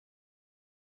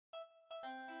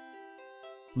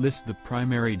List the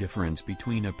primary difference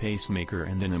between a pacemaker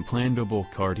and an implantable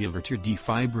cardioverter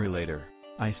defibrillator,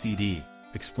 aicd.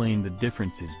 Explain the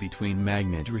differences between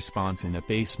magnet response in a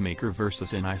pacemaker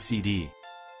versus an aicd.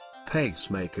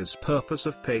 Pacemaker's purpose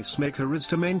of pacemaker is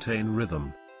to maintain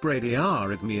rhythm,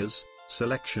 bradyarrhythmias.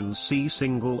 Selection C.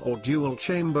 Single or dual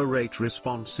chamber, rate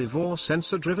responsive or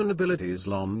sensor driven. Abilities,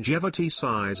 longevity,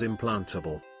 size,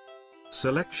 implantable.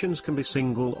 Selections can be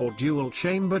single or dual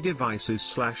chamber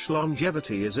devices.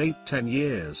 Longevity is 8-10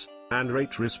 years, and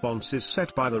rate response is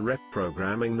set by the rep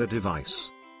programming the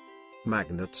device.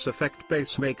 Magnets affect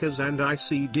pacemakers and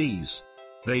aicds.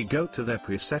 They go to their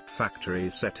preset factory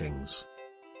settings.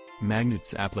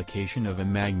 Magnets. Application of a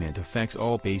magnet affects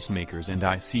all pacemakers and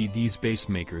aicds.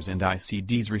 Pacemakers and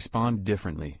aicds respond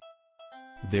differently.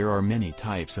 There are many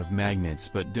types of magnets,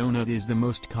 but donut is the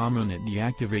most common. It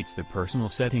deactivates the personal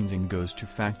settings and goes to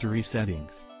factory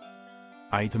settings.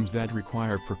 Items that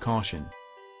require precaution.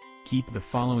 Keep the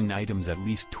following items at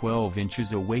least 12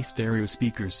 inches away: stereo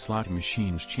speakers, slot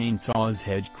machines, chainsaws,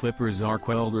 hedge clippers, arc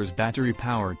welders, battery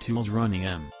power tools, running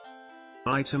M.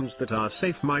 Items that are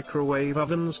safe: microwave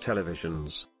ovens,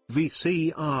 televisions,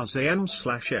 VCRs,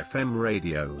 AM/FM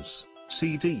radios,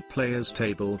 CD players,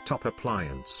 tabletop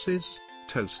appliances,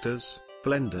 toasters,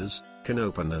 blenders, can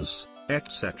openers,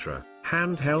 etc.,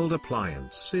 handheld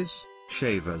appliances,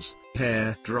 shavers,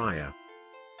 hair dryer.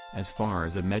 As far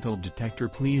as a metal detector,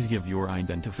 please give your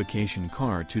identification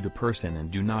card to the person and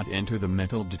do not enter the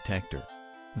metal detector.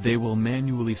 They will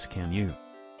manually scan you.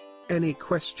 Any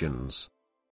questions?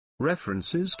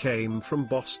 References came from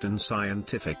Boston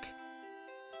Scientific.